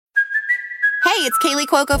it's Kaylee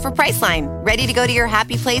Cuoco for Priceline. Ready to go to your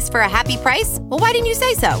happy place for a happy price? Well, why didn't you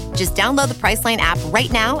say so? Just download the Priceline app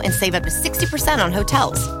right now and save up to 60% on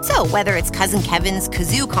hotels. So whether it's Cousin Kevin's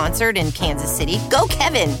Kazoo Concert in Kansas City, go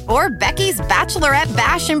Kevin, or Becky's Bachelorette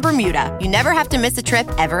Bash in Bermuda, you never have to miss a trip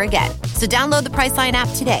ever again. So download the Priceline app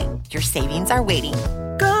today. Your savings are waiting.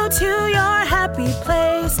 Go to your happy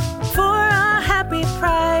place for a happy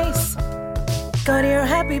price. Go to your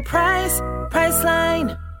happy price,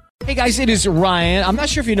 Priceline. Hey guys, it is Ryan. I'm not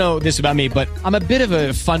sure if you know this about me, but I'm a bit of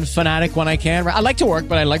a fun fanatic when I can. I like to work,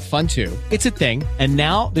 but I like fun too. It's a thing. And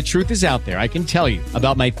now the truth is out there. I can tell you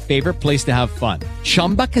about my favorite place to have fun.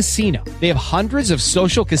 Chumba Casino. They have hundreds of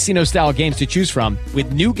social casino style games to choose from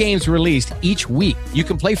with new games released each week. You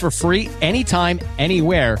can play for free anytime,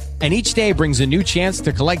 anywhere. And each day brings a new chance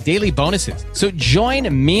to collect daily bonuses. So join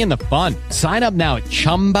me in the fun. Sign up now at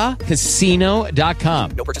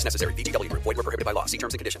ChumbaCasino.com. No purchase necessary. VGW. Void where prohibited by law. See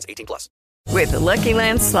terms and conditions. 18+. With the Lucky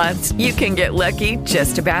Land Slots, you can get lucky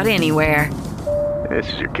just about anywhere.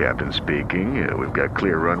 This is your captain speaking. We've got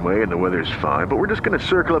clear runway and the weather's fine, but we're just going to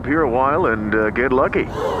circle up here a while and get lucky.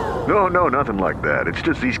 No, nothing like that. It's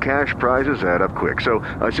just these cash prizes add up quick. So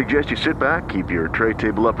I suggest you sit back, keep your tray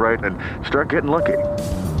table upright, and start getting lucky.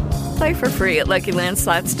 Play for free at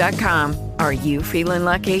LuckyLandSlots.com. Are you feeling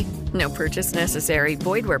lucky? No purchase necessary.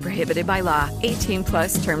 Void where prohibited by law.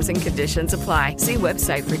 18+ terms and conditions apply. See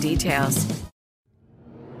website for details.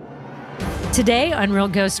 Today on Real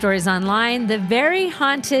Ghost Stories Online, the very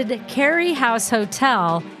haunted Carey House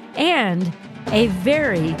Hotel and a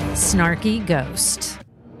very snarky ghost.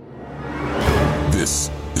 This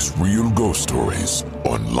is Real Ghost Stories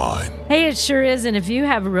Online. Hey, it sure is. And if you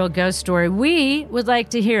have a real ghost story, we would like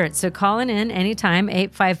to hear it. So call in anytime,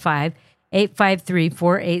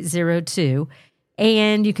 855-853-4802.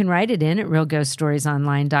 And you can write it in at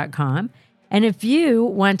realghoststoriesonline.com. And if you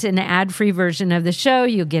want an ad-free version of the show,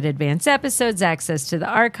 you'll get advanced episodes, access to the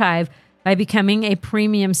archive by becoming a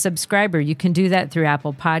premium subscriber. You can do that through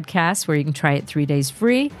Apple Podcasts, where you can try it 3 days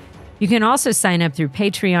free. You can also sign up through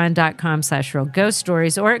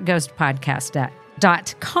patreon.com/realghoststories or at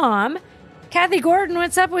ghostpodcast.com. Kathy Gordon,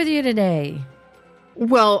 what's up with you today?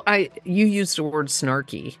 Well, you used the word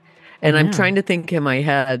snarky, and I'm trying to think in my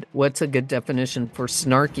head, what's a good definition for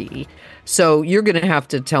snarky? So you're going to have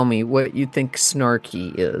to tell me what you think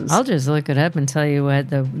snarky is. I'll just look it up and tell you what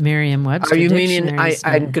the Merriam-Webster Are you dictionary meaning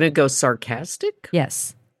I'm going to go sarcastic?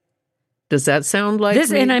 Yes. Does that sound like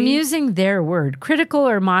this? maybe? And I'm using their word, critical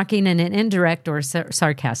or mocking in an indirect or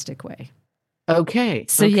sarcastic way. Okay.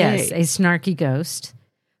 So yes, a snarky ghost.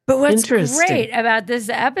 But what's great about this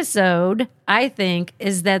episode, I think,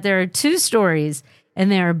 is that there are two stories, and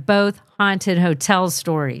they are both haunted hotel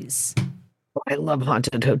stories. I love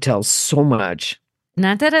haunted hotels so much.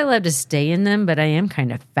 Not that I love to stay in them, but I am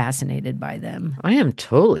kind of fascinated by them. I am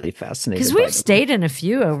totally fascinated because we've stayed in a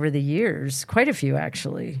few over the years, quite a few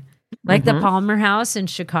actually. Like the Palmer House in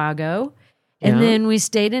Chicago. And then we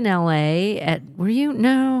stayed in L.A. at, were you?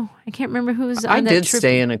 No, I can't remember who was on that trip. I did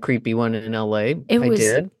stay in a creepy one in L.A. I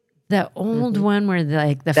did. The old one where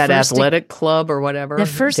the that first athletic club or whatever. The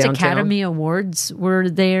first downtown. Academy Awards were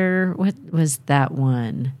there. What was that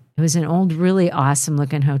one? It was an old, really awesome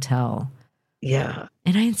looking hotel. Yeah.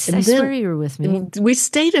 And I swear you were with me. We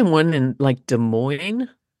stayed in one in like Des Moines.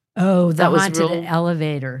 Oh, that haunted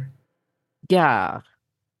elevator. Yeah.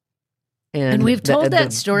 And we've told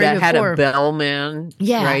that story before. That had a bellman,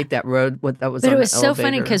 right? That road, that was. But on it was the so elevator.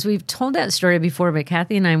 funny because we've told that story before. But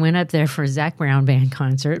Kathy and I went up there for a Zac Brown Band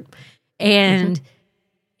concert, and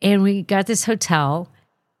we got this hotel,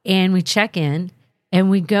 and we check in, and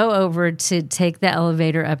we go over to take the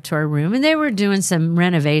elevator up to our room, and they were doing some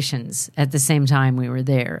renovations at the same time we were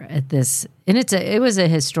there at this, and it was a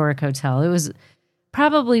historic hotel. It was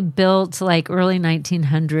probably built like early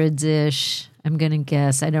 1900s ish. I'm going to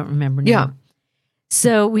guess. I don't remember now. Yeah.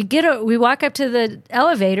 So we walk up to the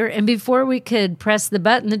elevator, and before we could press the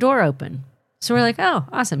button, the door opened. So we're like, oh,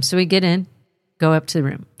 awesome. So we get in, go up to the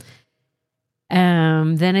room.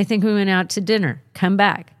 Then I think we went out to dinner, come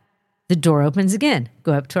back. The door opens again,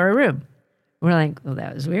 go up to our room. We're like, well,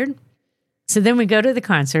 that was weird. So then we go to the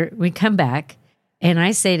concert, we come back, and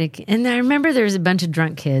I say and I remember there was a bunch of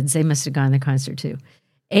drunk kids. They must have gone to the concert too.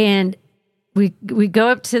 And we go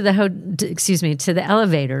up to the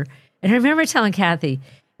elevator, and I remember telling Kathy,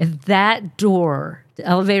 if that door, the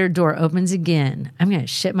elevator door opens again, I'm going to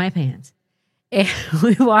shit my pants. And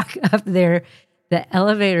we walk up there, the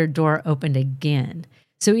elevator door opened again.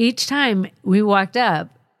 So each time we walked up,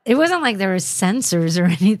 it wasn't like there were sensors or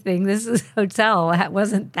anything. This hotel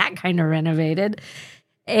wasn't that kind of renovated.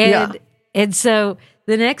 And And so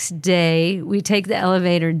the next day, we take the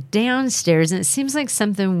elevator downstairs, and it seems like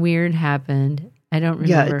something weird happened. I don't remember.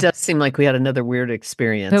 Yeah, it does seem like we had another weird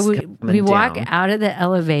experience. But we walk out of the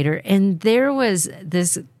elevator, and there was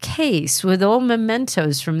this case with old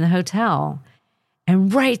mementos from the hotel.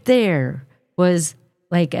 And right there was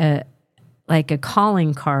like a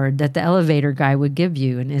calling card that the elevator guy would give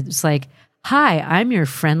you. And it's like, "Hi, I'm your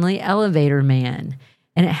friendly elevator man."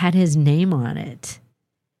 And it had his name on it.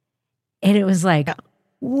 And it was like,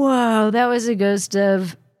 whoa, that was a ghost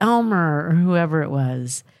of Elmer or whoever it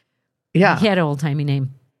was. Yeah. He had an old-timey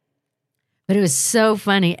name. But it was so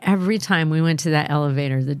funny. Every time we went to that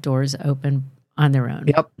elevator, the doors opened on their own.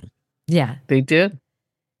 Yep. Yeah. They did.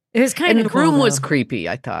 It was kind of And the cool, room was though. creepy,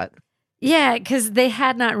 I thought. Yeah, because they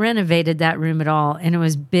had not renovated that room at all. And it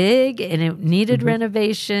was big, and it needed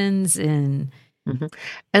renovations. And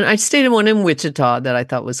And I stayed in one in Wichita that I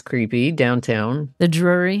thought was creepy, downtown. the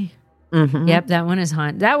Drury. Mm-hmm. Yep, that one is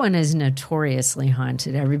haunted. That one is notoriously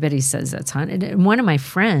haunted. Everybody says that's haunted. And one of my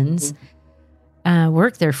friends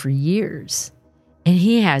worked there for years, and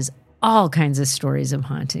he has all kinds of stories of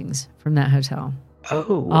hauntings from that hotel.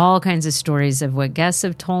 Oh. All kinds of stories of what guests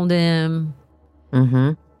have told him,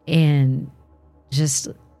 and just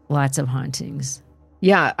lots of hauntings.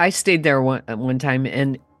 Yeah, I stayed there one time,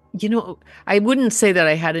 and I wouldn't say that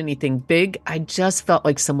I had anything big. I just felt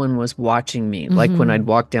like someone was watching me, like when I'd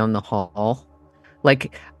walk down the hall.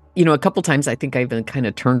 Like, a couple times I think I even kind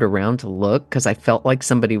of turned around to look because I felt like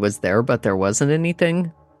somebody was there, but there wasn't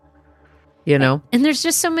anything, And there's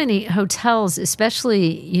just so many hotels,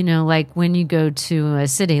 especially, like when you go to a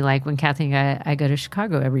city, like when Kathy and I go to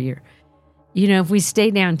Chicago every year. If we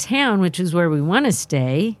stay downtown, which is where we want to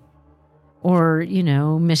stay, or,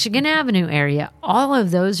 Michigan Avenue area, all of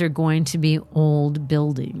those are going to be old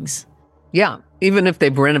buildings. Yeah. Even if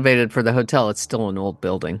they've renovated for the hotel, it's still an old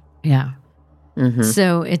building. Yeah.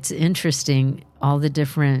 So it's interesting, all the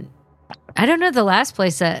different, I don't know, the last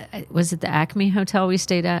place was it the Acme Hotel we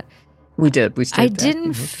stayed at? We did. We stayed I at the Acme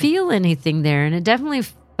didn't Hotel. feel anything there, and it definitely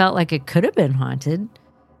felt like it could have been haunted,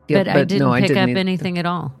 Yeah, but I didn't no, I pick didn't up either. anything at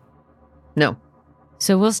all. No.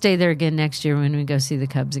 So we'll stay there again next year when we go see the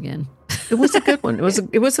Cubs again. It was a good one.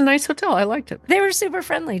 It was a nice hotel. I liked it. They were super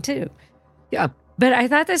friendly too. Yeah. But I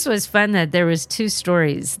thought this was fun that there was two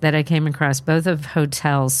stories that I came across, both of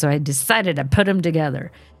hotels, so I decided to put them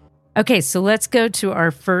together. Okay, so let's go to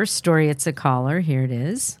our first story. It's a caller. Here it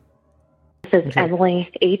is. This is Emily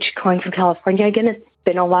H. calling from California again. It's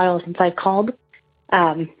been a while since I've called.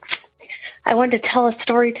 I wanted to tell a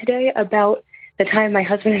story today about the time my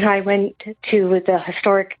husband and I went to the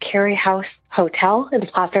historic Carey House Hotel in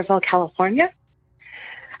Placerville, California.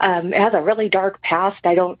 It has a really dark past.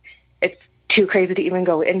 It's too crazy to even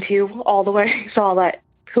go into all the way, so I'll let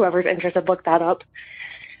whoever's interested look that up.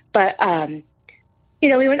 But,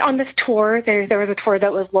 we went on this tour. There was a tour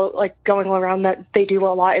that was going around that they do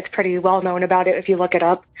a lot. It's pretty well known about it if you look it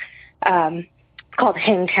up. It's called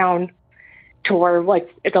Hangtown Tour.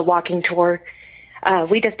 It's a walking tour.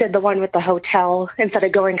 We just did the one with the hotel instead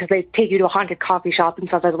of going because they take you to a haunted coffee shop and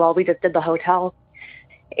stuff as well. We just did the hotel.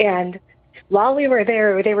 And while we were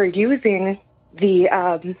there, they were using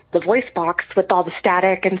the voice box with all the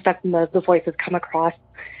static and stuff and the voices come across.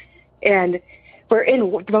 And we're in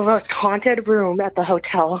the most haunted room at the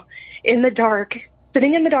hotel, in the dark,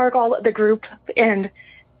 sitting in the dark, all the group, and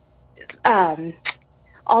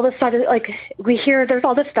all of a sudden, we hear there's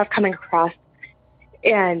all this stuff coming across,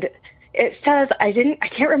 and it says I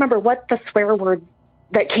can't remember what the swear word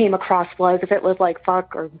that came across was, if it was like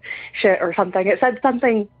fuck or shit or something. It said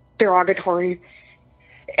something derogatory,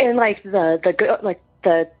 and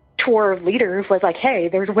the tour leader was like, "Hey,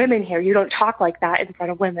 there's women here. You don't talk like that in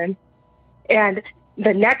front of women." And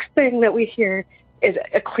the next thing that we hear is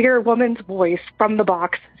a clear woman's voice from the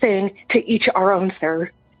box saying, "To each our own,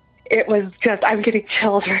 sir." It was just, I'm getting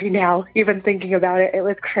chills right now, even thinking about it. It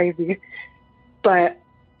was crazy. But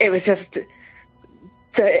it was just,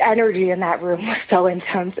 the energy in that room was so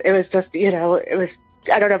intense. It was just,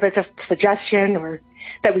 I don't know if it's a suggestion or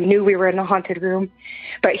that we knew we were in a haunted room.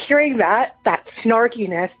 But hearing that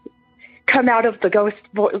snarkiness come out of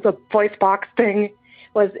the voice box thing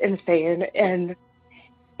was insane, and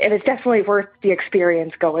it is definitely worth the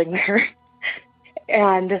experience going there.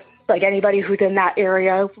 And anybody who's in that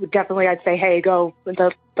area would definitely, I'd say, hey, go.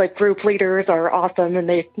 The group leaders are awesome, and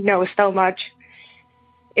they know so much.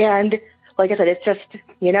 And like I said, it's just,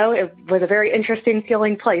 it was a very interesting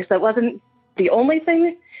feeling place. That wasn't the only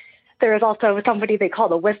thing. There was also somebody they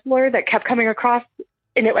called a whistler that kept coming across,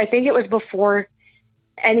 and I think it was before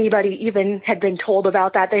anybody even had been told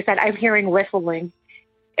about that. They said, "I'm hearing whistling."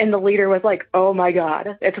 And the leader was like, oh my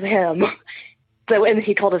God, it's him. So, and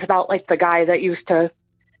he told us about like the guy that used to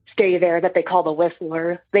stay there that they call the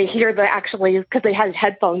Whistler. They hear because they had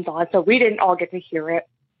headphones on, so we didn't all get to hear it.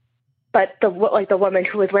 But the woman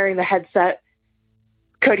who was wearing the headset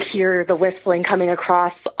could hear the whistling coming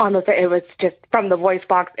across on it was just from the voice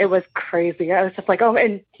box. It was crazy. I was just like, oh,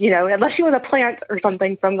 and unless she was a plant or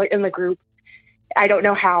something in the group, I don't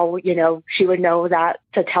know how, she would know that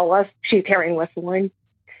to tell us she's hearing whistling.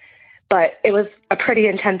 But it was a pretty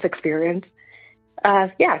intense experience.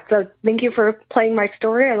 So thank you for playing my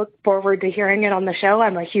story. I look forward to hearing it on the show.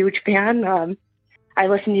 I'm a huge fan. I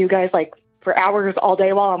listen to you guys like for hours all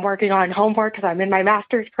day while I'm working on homework because I'm in my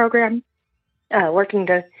master's program, working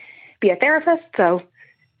to be a therapist. So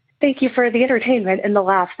thank you for the entertainment and the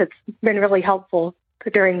laughs. It's been really helpful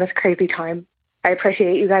during this crazy time. I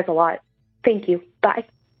appreciate you guys a lot. Thank you. Bye.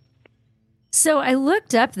 So I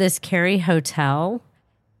looked up this Carey Hotel,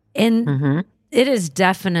 and it is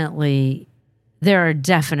definitely... There are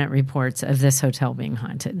definite reports of this hotel being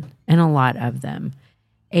haunted, and a lot of them.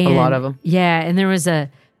 And, a lot of them? Yeah, and there was in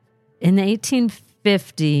the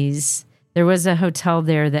 1850s, there was a hotel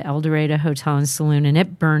there, the El Dorado Hotel and Saloon, and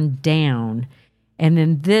it burned down. And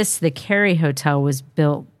then the Carey Hotel was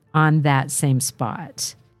built on that same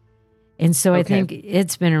spot. And so I think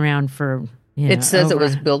it's been around for, it says it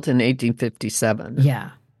was built in 1857. Yeah.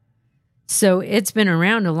 So it's been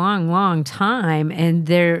around a long, long time, and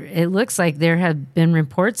it looks like there have been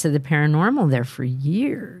reports of the paranormal there for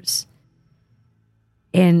years.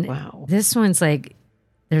 And this one's like,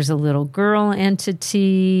 there's a little girl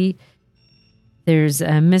entity. There's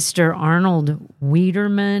a Mr. Arnold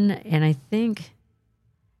Wiederman, and I think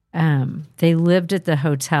they lived at the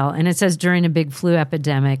hotel. And it says during a big flu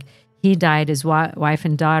epidemic, he died. His wife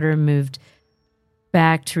and daughter moved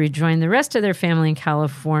back to rejoin the rest of their family in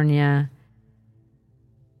California.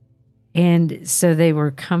 And so they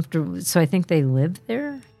were comfortable. So I think they lived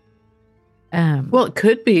there. Well, it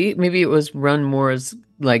could be. Maybe it was run more as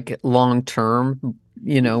like long-term,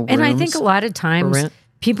 And I think a lot of times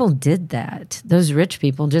people did that. Those rich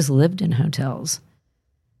people just lived in hotels.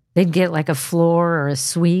 They'd get like a floor or a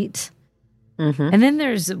suite. And then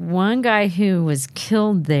there's one guy who was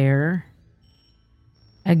killed there,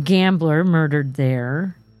 a gambler murdered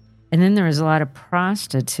there. And then there was a lot of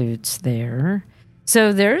prostitutes there. So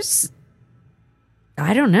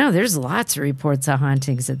I don't know. There's lots of reports of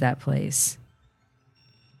hauntings at that place.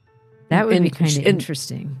 That would be kind of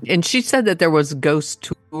interesting. And she said that there was a ghost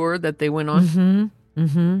tour that they went on.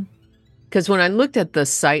 Because when I looked at the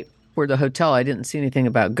site for the hotel, I didn't see anything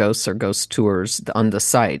about ghosts or ghost tours on the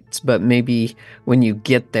sites. But maybe when you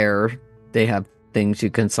get there, they have things you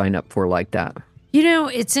can sign up for like that.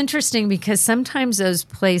 It's interesting because sometimes those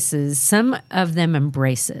places, some of them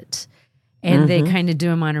embrace it. And they kind of do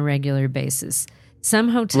them on a regular basis. Some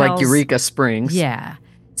hotels... Like Eureka Springs. Yeah.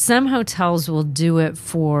 Some hotels will do it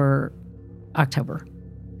for October.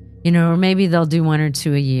 Or maybe they'll do one or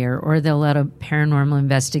two a year, or they'll let a paranormal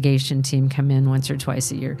investigation team come in once or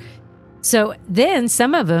twice a year. So then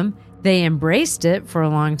some of them, they embraced it for a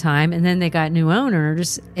long time, and then they got new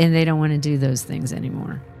owners, and they don't want to do those things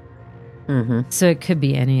anymore. So it could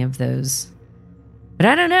be any of those. But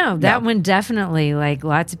I don't know. That one definitely, like,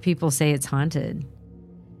 lots of people say it's haunted.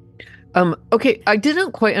 Okay, I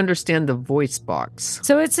didn't quite understand the voice box.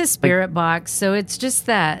 So it's a spirit box. So it's just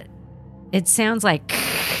that it sounds like,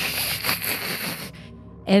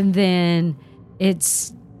 and then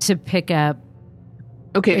it's to pick up.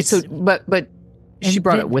 Okay, so but she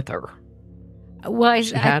brought it with her. Well,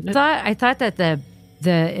 I thought that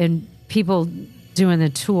the people doing the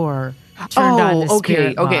tour turned on the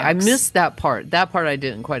spirit box. Okay, I missed that part. That part I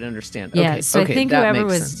didn't quite understand. Yeah, okay, so I think whoever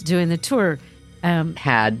was sense. doing the tour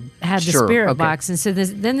had the spirit box, and so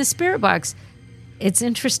then the spirit box. It's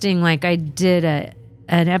interesting. Like I did an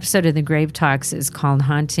episode of the Grave Talks is called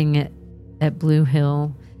 "Haunting at Blue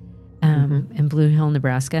Hill," in Blue Hill,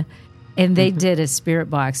 Nebraska, and they did a spirit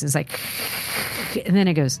box. It's like, and then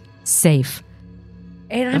it goes safe,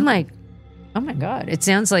 and I'm like, oh my God! It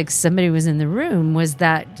sounds like somebody was in the room. Did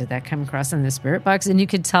that come across on the spirit box? And you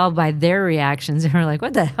could tell by their reactions. They were like,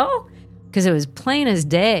 "What the hell?" Because it was plain as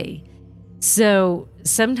day. So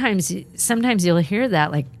sometimes you'll hear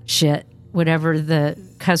that, like shit, whatever the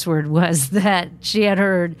cuss word was that she had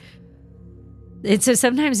heard. So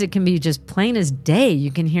sometimes it can be just plain as day.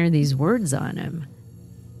 You can hear these words on him.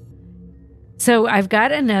 So I've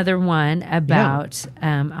got another one about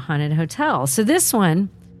a haunted hotel. So this one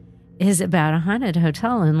is about a haunted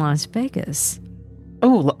hotel in Las Vegas.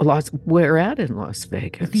 Oh, where at in Las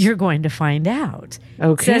Vegas? You're going to find out.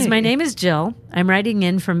 Okay. It says, my name is Jill. I'm writing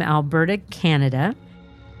in from Alberta, Canada.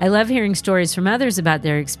 I love hearing stories from others about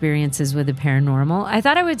their experiences with the paranormal. I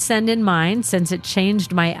thought I would send in mine since it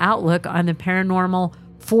changed my outlook on the paranormal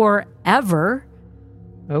forever.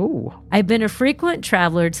 Oh. I've been a frequent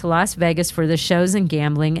traveler to Las Vegas for the shows and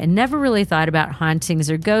gambling and never really thought about hauntings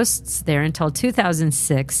or ghosts there until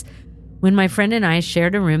 2006, when my friend and I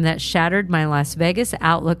shared a room that shattered my Las Vegas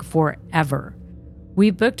outlook forever. We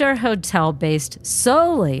booked our hotel based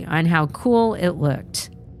solely on how cool it looked.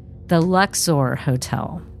 The Luxor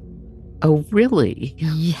Hotel. Oh, really?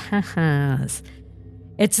 Yes.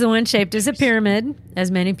 It's the one shaped as a pyramid,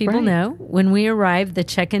 as many people know. When we arrived, the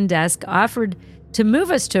check-in desk offered to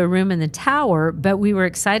move us to a room in the tower, but we were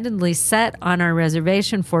excitedly set on our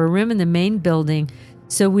reservation for a room in the main building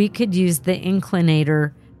so we could use the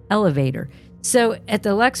inclinator elevator. So at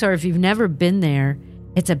the Luxor, if you've never been there,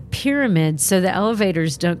 it's a pyramid, so the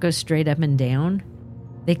elevators don't go straight up and down.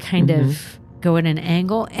 They kind of go at an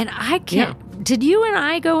angle. And I can't... Yeah. Did you and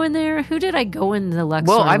I go in there? Who did I go in the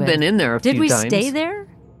Luxor Well, I've with? been in there a few times. Did we stay there?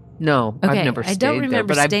 No, Okay, I've never I stayed don't there,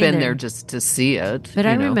 remember but I've staying been there. there just to see it. But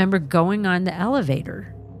I know. remember going on the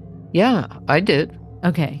elevator. Yeah, I did.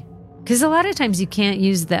 Okay. Because a lot of times you can't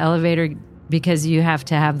use the elevator because you have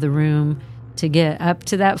to have the room to get up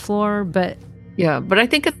to that floor. But yeah, but I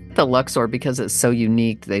think at the Luxor, because it's so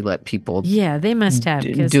unique, they let people yeah, they must have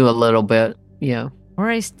do a little bit. Yeah.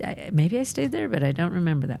 Or maybe I stayed there, but I don't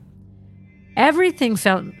remember that. Everything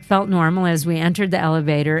felt normal as we entered the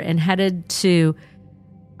elevator and headed to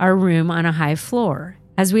our room on a high floor.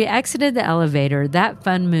 As we exited the elevator, that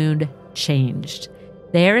fun mood changed.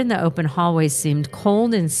 The air in the open hallway seemed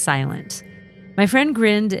cold and silent. My friend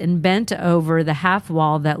grinned and bent over the half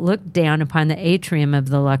wall that looked down upon the atrium of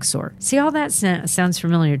the Luxor. See, all that sounds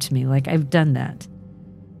familiar to me, like I've done that.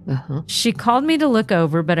 Uh-huh. She called me to look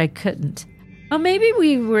over, but I couldn't. Oh, maybe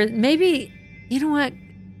you know what?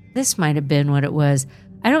 This might have been what it was.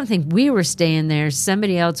 I don't think we were staying there.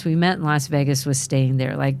 Somebody else we met in Las Vegas was staying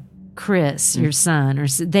there, like Chris, your son, or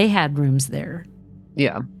they had rooms there.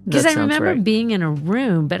 Yeah. Because I remember being in a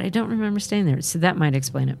room, but I don't remember staying there. So that might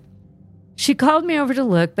explain it. She called me over to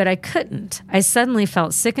look, but I couldn't. I suddenly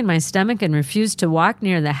felt sick in my stomach and refused to walk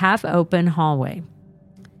near the half-open hallway.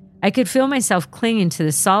 I could feel myself clinging to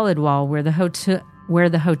the solid wall where the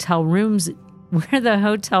hotel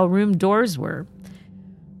room doors were.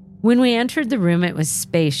 When we entered the room, it was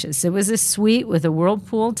spacious. It was a suite with a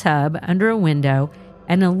whirlpool tub under a window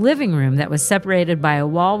and a living room that was separated by a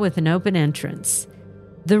wall with an open entrance.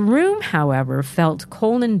 The room, however, felt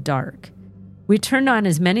cold and dark. We turned on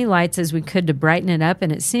as many lights as we could to brighten it up,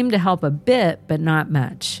 and it seemed to help a bit, but not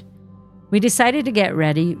much. We decided to get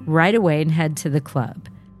ready right away and head to the club.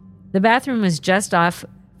 The bathroom was just off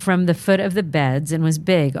from the foot of the beds and was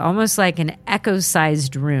big, almost like an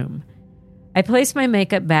echo-sized room. I placed my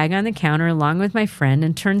makeup bag on the counter along with my friend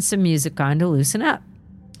and turned some music on to loosen up.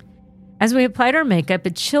 As we applied our makeup, a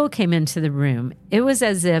chill came into the room. It was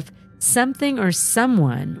as if something or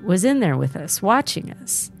someone was in there with us, watching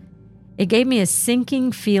us. It gave me a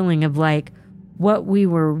sinking feeling of like what we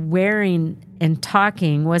were wearing and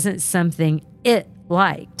talking wasn't something it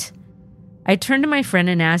liked. I turned to my friend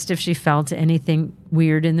and asked if she felt anything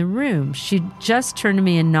weird in the room. She just turned to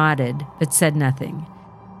me and nodded, but said nothing.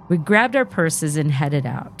 We grabbed our purses and headed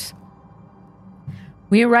out.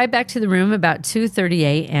 We arrived back to the room about 2:30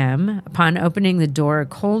 a.m. Upon opening the door, a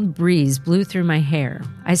cold breeze blew through my hair.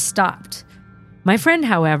 I stopped. My friend,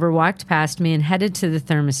 however, walked past me and headed to the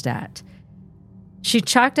thermostat. She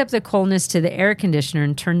chalked up the coldness to the air conditioner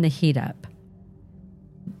and turned the heat up.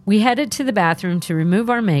 We headed to the bathroom to remove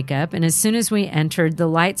our makeup, and as soon as we entered, the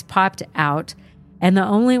lights popped out, and the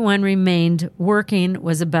only one remained working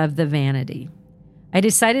was above the vanity. I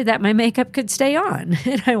decided that my makeup could stay on,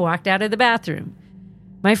 and I walked out of the bathroom.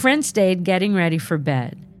 My friend stayed, getting ready for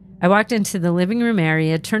bed. I walked into the living room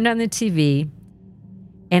area, turned on the TV,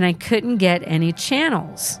 and I couldn't get any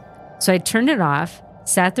channels. So I turned it off,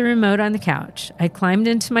 sat the remote on the couch. I climbed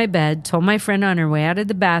into my bed, told my friend on her way out of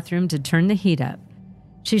the bathroom to turn the heat up.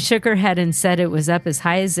 She shook her head and said it was up as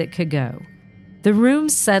high as it could go. The room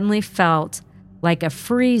suddenly felt like a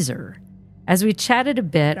freezer. As we chatted a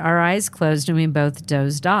bit, our eyes closed and we both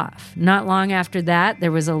dozed off. Not long after that,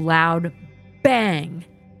 there was a loud bang.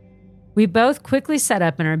 We both quickly sat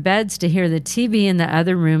up in our beds to hear the TV in the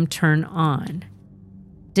other room turn on.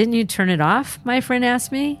 "Didn't you turn it off?" my friend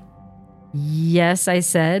asked me. "Yes," I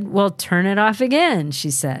said. "Well, turn it off again,"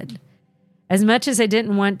 she said. As much as I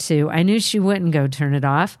didn't want to, I knew she wouldn't go turn it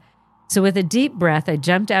off. So with a deep breath, I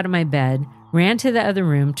jumped out of my bed, ran to the other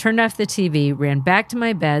room, turned off the TV, ran back to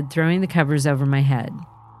my bed, throwing the covers over my head.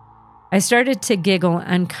 I started to giggle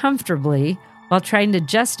uncomfortably while trying to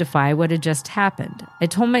justify what had just happened. I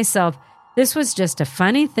told myself this was just a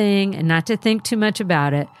funny thing and not to think too much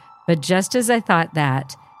about it, but just as I thought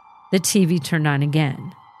that, the TV turned on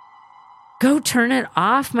again. "Go turn it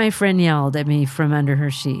off," my friend yelled at me from under her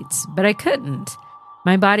sheets, but I couldn't.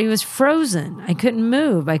 My body was frozen. I couldn't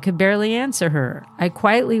move. I could barely answer her. I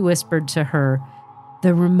quietly whispered to her,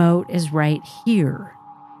 "The remote is right here."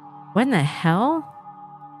 What in the hell?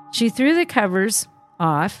 She threw the covers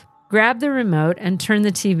off, grabbed the remote, and turned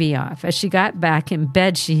the TV off. As she got back in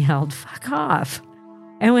bed, she yelled, "Fuck off."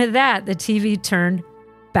 And with that, the TV turned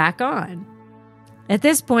back on. At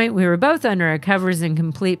this point, we were both under our covers in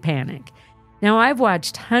complete panic. Now, I've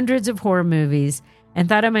watched hundreds of horror movies and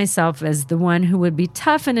thought of myself as the one who would be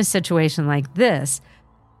tough in a situation like this.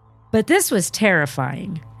 But this was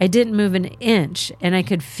terrifying. I didn't move an inch, and I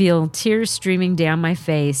could feel tears streaming down my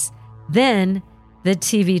face. Then the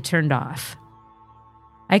TV turned off.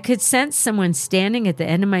 I could sense someone standing at the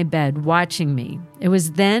end of my bed watching me. It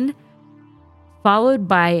was then followed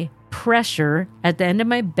by pressure at the end of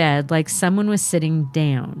my bed like someone was sitting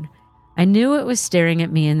down. I knew it was staring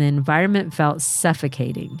at me, and the environment felt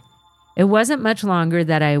suffocating. It wasn't much longer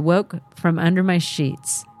that I woke from under my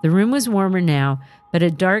sheets. The room was warmer now, but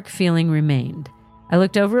a dark feeling remained. I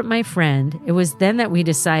looked over at my friend. It was then that we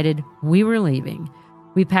decided we were leaving.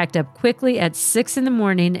 We packed up quickly at 6 a.m.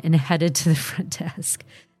 and headed to the front desk.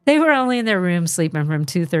 They were only in their room sleeping from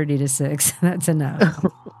 2:30 to 6. That's enough.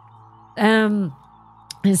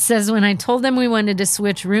 It says, when I told them we wanted to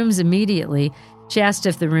switch rooms immediately, she asked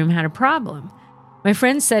if the room had a problem. My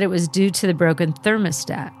friend said it was due to the broken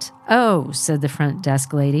thermostat. "Oh," said the front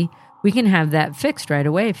desk lady, "we can have that fixed right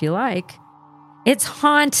away if you like." "It's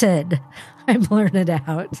haunted," I blurted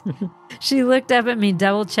out. She looked up at me,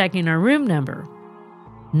 double-checking our room number.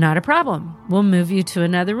 "Not a problem. We'll move you to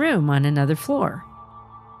another room on another floor."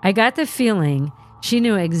 I got the feeling she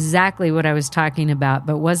knew exactly what I was talking about,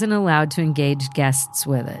 but wasn't allowed to engage guests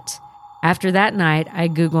with it. After that night, I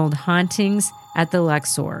Googled hauntings at the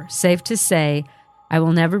Luxor. Safe to say, I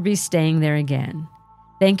will never be staying there again.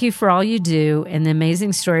 Thank you for all you do and the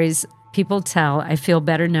amazing stories people tell. I feel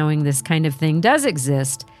better knowing this kind of thing does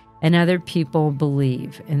exist and other people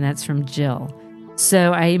believe. And that's from Jill.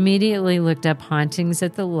 So I immediately looked up hauntings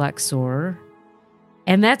at the Luxor,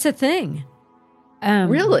 and that's a thing.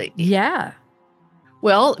 Really? Yeah.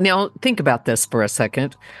 Well, now think about this for a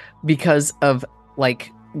second, because of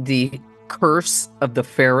like the curse of the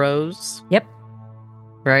pharaohs. Yep.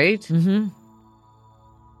 Right? Mm-hmm.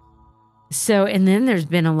 So, and then there's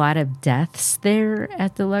been a lot of deaths there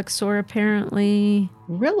at the Luxor, apparently.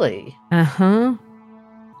 Really? Uh-huh.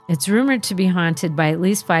 It's rumored to be haunted by at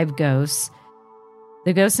least 5 ghosts.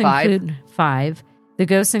 The ghosts include 5. The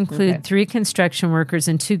ghosts include 3 construction workers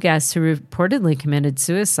and 2 guests who reportedly committed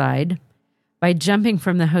suicide by jumping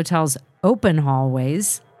from the hotel's open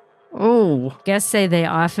hallways. Oh. Guests say they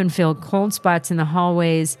often feel cold spots in the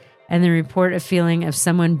hallways, and they report a feeling of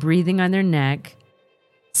someone breathing on their neck.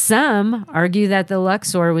 Some argue that the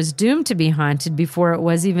Luxor was doomed to be haunted before it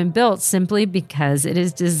was even built, simply because it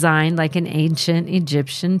is designed like an ancient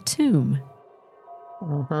Egyptian tomb.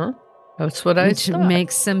 Uh-huh. That's what I thought. Which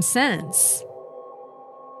makes some sense.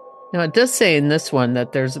 Now, it does say in this one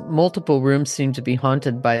that there's multiple rooms seem to be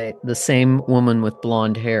haunted by the same woman with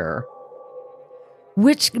blonde hair.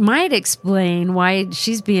 Which might explain why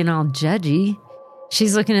she's being all judgy.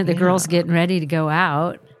 She's looking at the girls getting ready to go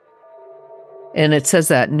out. And it says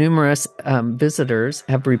that numerous visitors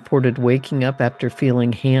have reported waking up after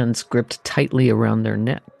feeling hands gripped tightly around their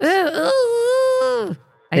neck.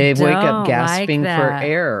 They wake up gasping for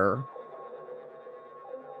air.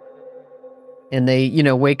 And they,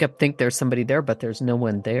 wake up, think there's somebody there, but there's no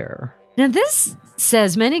one there. Now, this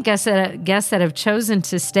says many guests that have chosen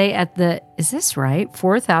to stay at the, is this right,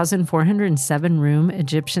 4,407 room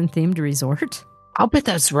Egyptian-themed resort? I'll bet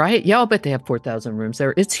that's right. Yeah, I'll bet they have 4,000 rooms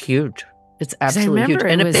there. It's huge. It's absolutely huge.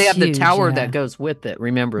 And if they have the tower that goes with it,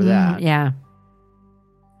 remember that. Yeah.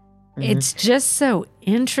 Mm-hmm. It's just so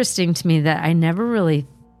interesting to me that I never really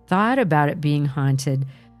thought about it being haunted.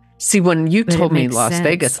 See, when you told me Las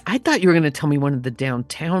Vegas, I thought you were going to tell me one of the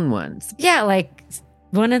downtown ones. Yeah, like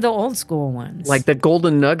one of the old school ones. Like the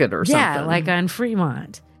Golden Nugget or something. Yeah, like on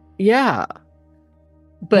Fremont. Yeah.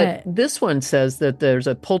 But this one says that there's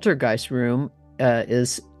a poltergeist room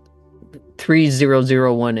is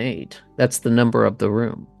 30018. That's the number of the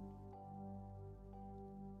room.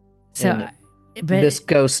 So, this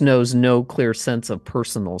ghost knows no clear sense of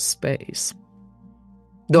personal space.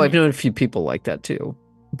 Though I've known a few people like that too.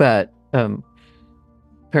 But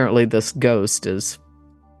apparently this ghost is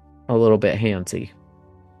a little bit handsy.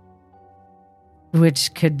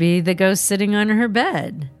 which could be the ghost sitting on her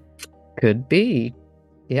bed. Could be.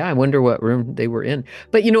 Yeah, I wonder what room they were in.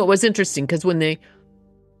 But it was interesting because when they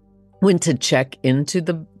went to check into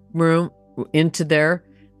the room, into there,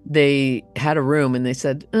 they had a room and they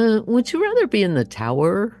said, would you rather be in the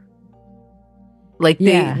tower? Like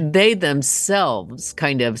they themselves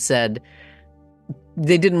kind of said,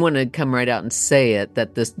 they didn't want to come right out and say it,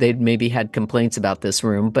 that they'd maybe had complaints about this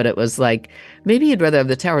room, but it was like, maybe you'd rather have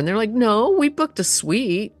the tower. And they're like, no, we booked a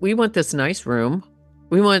suite. We want this nice room.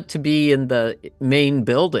 We want to be in the main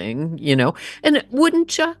building, and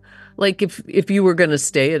wouldn't you? Like if you were going to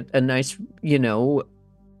stay at a nice,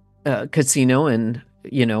 casino and,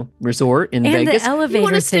 resort in Vegas, the elevator you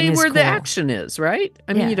want to stay thing is where the cool. action is, right?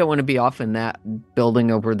 I mean, you don't want to be off in that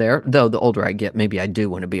building over there. Though the older I get, maybe I do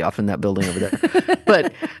want to be off in that building over there.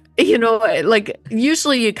 But, like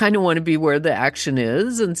usually you kind of want to be where the action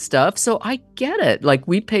is and stuff. So I get it. Like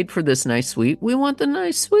we paid for this nice suite. We want the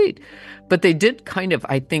nice suite. But they did kind of,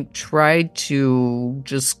 I think, try to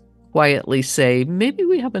just quietly say, maybe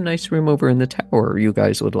we have a nice room over in the tower you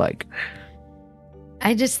guys would like.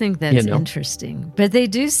 I just think that's interesting. But they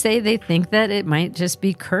do say they think that it might just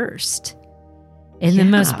be cursed. And the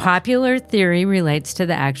most popular theory relates to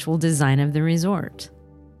the actual design of the resort.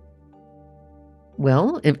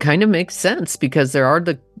 Well, it kind of makes sense because there are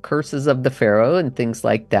the curses of the pharaoh and things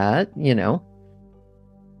like that,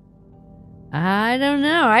 I don't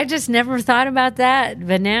know. I just never thought about that.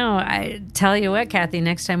 But now I tell you what, Kathy,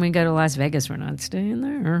 next time we go to Las Vegas, we're not staying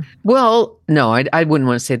there. Well, no, I wouldn't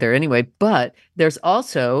want to stay there anyway. But there's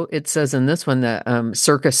also, it says in this one that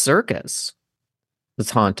Circus is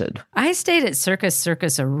haunted. I stayed at Circus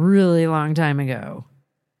a really long time ago.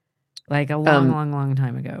 Like a long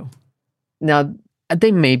time ago. Now,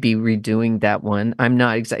 they may be redoing that one. I'm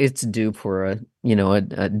not exactly, it's due for a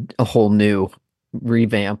whole new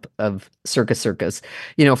revamp of Circus.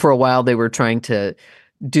 For a while they were trying to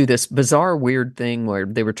do this bizarre weird thing where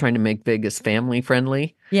they were trying to make Vegas family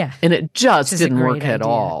friendly. Yeah. And it just didn't work at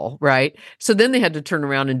all, right? So then they had to turn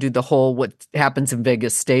around and do the whole what happens in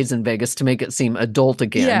Vegas stays in Vegas to make it seem adult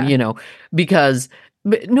again, because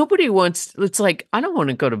nobody wants, it's like, I don't want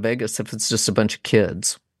to go to Vegas if it's just a bunch of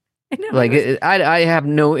kids. I know. Like I have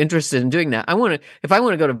no interest in doing that. If I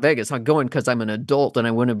want to go to Vegas, I'm going because I'm an adult and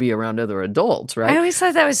I want to be around other adults, right? I always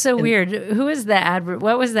thought that was so weird. Who was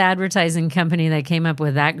what was the advertising company that came up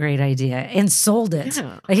with that great idea and sold it?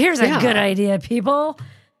 Yeah. Like, here's a good idea, people.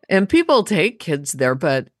 And people take kids there,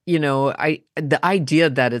 but the idea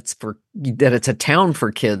that it's a town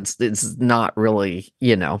for kids is not really,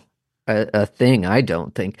 a thing, I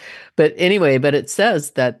don't think. But anyway, it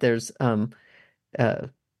says that there's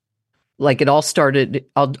like it all started,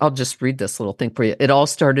 I'll just read this little thing for you. It all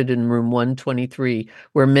started in room 123,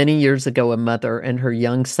 where many years ago a mother and her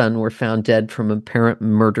young son were found dead from apparent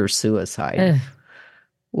murder-suicide.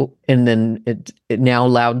 And then it now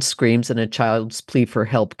loud screams and a child's plea for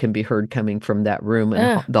help can be heard coming from that room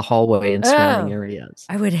and the hallway and surrounding areas.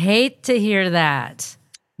 I would hate to hear that.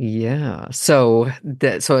 Yeah. So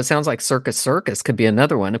it sounds like Circus could be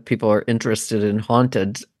another one if people are interested in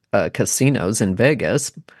haunted casinos in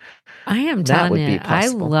Vegas. I am telling you, I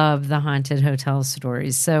love the haunted hotel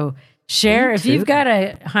stories. So share, if you've got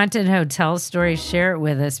a haunted hotel story, share it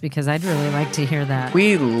with us because I'd really like to hear that.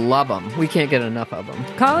 We love them. We can't get enough of them.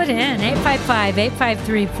 Call it in,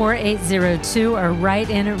 855-853-4802 or write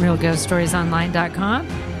in at realghoststoriesonline.com.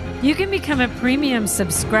 You can become a premium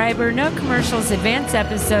subscriber, no commercials, advanced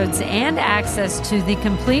episodes, and access to the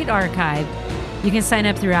complete archive. You can sign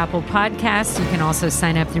up through Apple Podcasts. You can also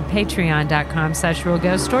sign up through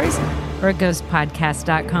patreon.com/realghoststories or at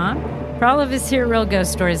ghostpodcast.com. For all of us here at Real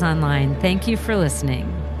Ghost Stories Online, thank you for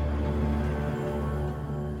listening.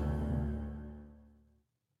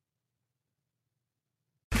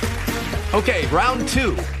 Okay, round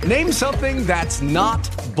two. Name something that's not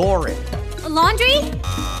boring. A laundry?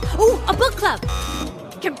 Ooh, a book club.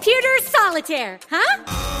 Computer solitaire, huh?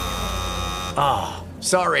 Ah,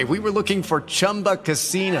 sorry, we were looking for Chumba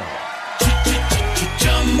Casino.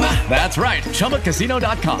 That's right,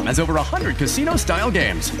 ChumbaCasino.com has over 100 casino-style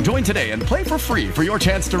games. Join today and play for free for your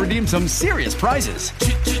chance to redeem some serious prizes.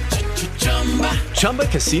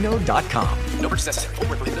 ChumbaCasino.com. No purchase necessary. Void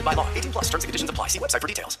where prohibited by law. 18 plus. Terms and conditions apply. See website for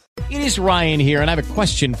details. It is Ryan here, and I have a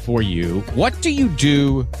question for you. What do you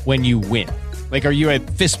do when you win? Like, are you a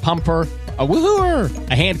fist pumper, a woo-hooer,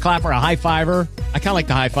 a hand clapper, a high fiver? I kind of like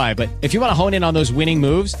the high five, but if you want to hone in on those winning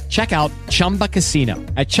moves, check out Chumba Casino.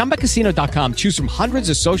 At ChumbaCasino.com, choose from hundreds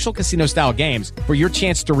of social casino style games for your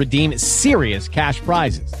chance to redeem serious cash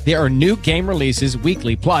prizes. There are new game releases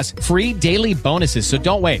weekly, plus free daily bonuses. So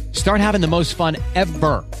don't wait. Start having the most fun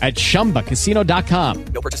ever at ChumbaCasino.com.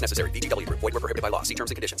 No purchase necessary. VGW Group. Void where prohibited by law. See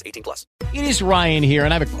terms and conditions. 18 plus. It is Ryan here,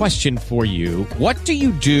 and I have a question for you. What do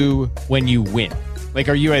you do when you win? Like,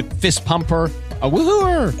 are you a fist pumper, a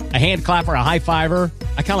woohooer, a hand clapper, a high fiver?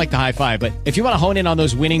 I kind of like the high five, but if you want to hone in on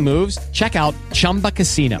those winning moves, check out Chumba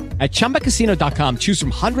Casino. At ChumbaCasino.com, choose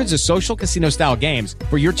from hundreds of social casino style games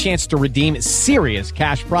for your chance to redeem serious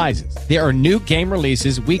cash prizes. There are new game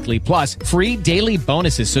releases weekly, plus free daily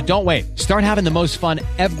bonuses. So don't wait. Start having the most fun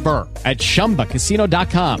ever at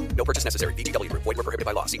ChumbaCasino.com. No purchase necessary. VGW Group. Void where prohibited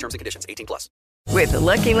by law. See terms and conditions. 18 plus. With the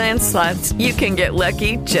Lucky Land Slots, you can get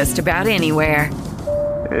lucky just about anywhere.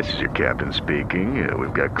 This is your captain speaking.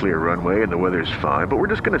 We've got clear runway and the weather's fine, but we're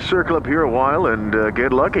just going to circle up here a while and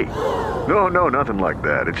get lucky. No, nothing like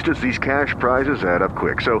that. It's just these cash prizes add up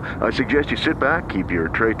quick. So I suggest you sit back, keep your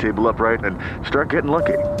tray table upright, and start getting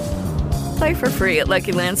lucky. Play for free at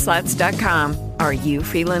LuckyLandSlots.com. Are you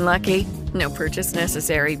feeling lucky? No purchase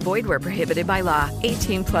necessary. Void where prohibited by law.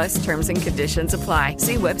 18 plus terms and conditions apply.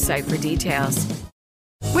 See website for details.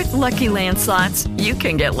 With Lucky Land Slots, you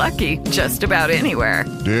can get lucky just about anywhere.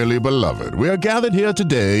 Dearly beloved, we are gathered here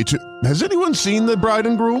today to... Has anyone seen the bride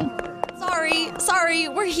and groom? Sorry,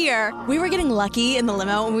 we're here. We were getting lucky in the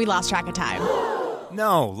limo and we lost track of time.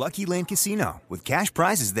 No, Lucky Land Casino, with cash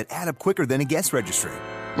prizes that add up quicker than a guest registry.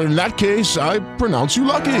 In that case, I pronounce you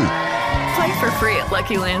lucky. Play for free at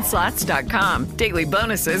LuckyLandSlots.com. Daily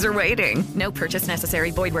bonuses are waiting. No purchase necessary.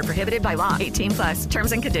 Void where prohibited by law. 18 plus.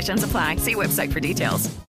 Terms and conditions apply. See website for details.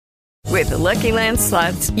 With the Lucky Land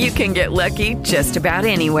Slots, you can get lucky just about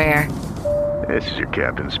anywhere. This is your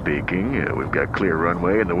captain speaking. We've got clear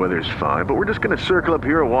runway and the weather's fine, but we're just going to circle up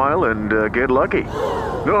here a while and get lucky.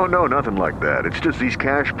 No, nothing like that. It's just these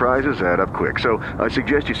cash prizes add up quick. So I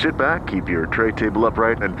suggest you sit back, keep your tray table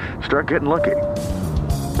upright, and start getting lucky.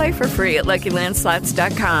 Play for free at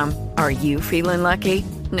LuckyLandSlots.com. Are you feeling lucky?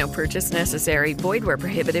 No purchase necessary. Void where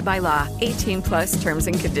prohibited by law. 18 plus terms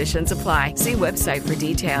and conditions apply. See website for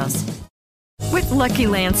details. With Lucky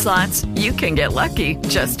Land Slots, you can get lucky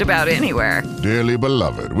just about anywhere. Dearly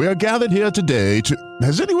beloved, we are gathered here today to...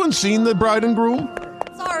 Has anyone seen the bride and groom?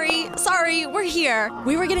 Sorry, we're here.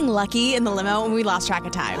 We were getting lucky in the limo and we lost track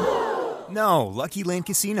of time. No, Lucky Land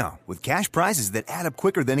Casino, with cash prizes that add up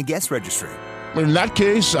quicker than a guest registry. In that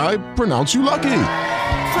case, I pronounce you lucky.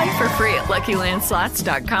 Play for free at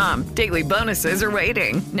LuckyLandSlots.com. Daily bonuses are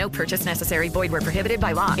waiting. No purchase necessary. Void where prohibited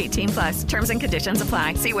by law. 18 plus. Terms and conditions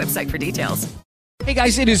apply. See website for details. Hey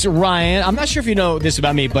guys, it is Ryan. I'm not sure if you know this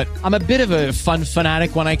about me, but I'm a bit of a fun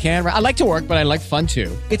fanatic when I can. I like to work, but I like fun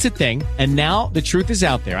too. It's a thing. And now the truth is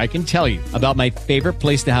out there. I can tell you about my favorite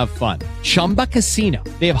place to have fun. Chumba Casino.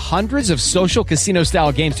 They have hundreds of social casino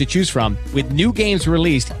style games to choose from with new games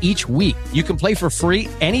released each week. You can play for free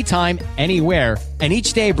anytime, anywhere. And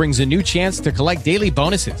each day brings a new chance to collect daily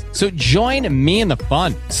bonuses. So join me in the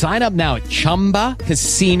fun. Sign up now at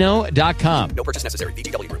ChumbaCasino.com. No purchase necessary.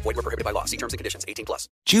 VGW Group. Void where prohibited by law. See terms and conditions. 18 plus.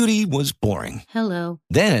 Judy was boring. Hello.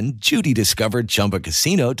 Then Judy discovered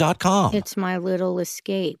ChumbaCasino.com. It's my little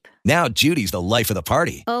escape. Now Judy's the life of the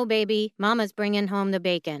party. Oh, baby, mama's bringing home the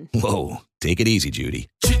bacon. Whoa, take it easy, Judy.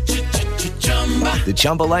 The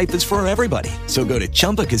Chumba life is for everybody. So go to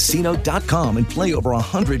ChumbaCasino.com and play over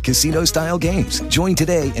 100 casino-style games. Join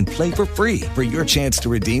today and play for free for your chance to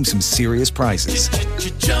redeem some serious prizes.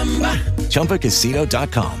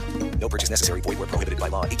 ChumbaCasino.com. No purchase necessary. Void where prohibited by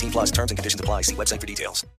law. 18 plus. Terms and conditions apply. See website for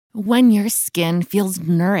details. When your skin feels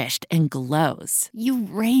nourished and glows, you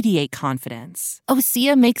radiate confidence.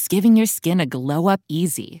 Osea makes giving your skin a glow up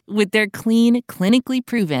easy with their clean, clinically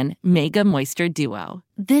proven Mega Moisture Duo.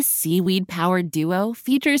 This seaweed-powered duo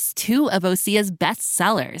features two of Osea's best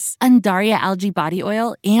sellers, Undaria Algae Body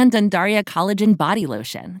Oil and Undaria Collagen Body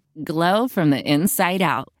Lotion. Glow from the inside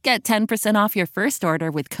out. Get 10% off your first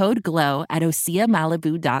order with code GLOW at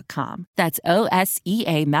OseaMalibu.com. That's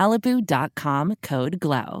OSEA Malibu.com, code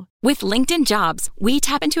GLOW. With LinkedIn Jobs, we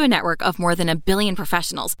tap into a network of more than 1 billion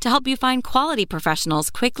professionals to help you find quality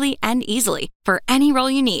professionals quickly and easily for any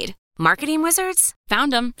role you need. Marketing wizards?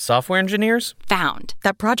 Found them. Software engineers? Found.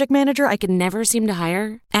 That project manager I could never seem to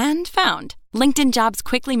hire? And found. LinkedIn Jobs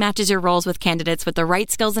quickly matches your roles with candidates with the right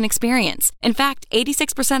skills and experience. In fact,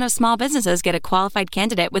 86% of small businesses get a qualified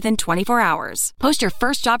candidate within 24 hours. Post your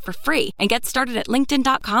first job for free and get started at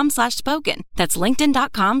linkedin.com/spoken. That's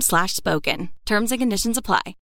linkedin.com/spoken. Terms and conditions apply.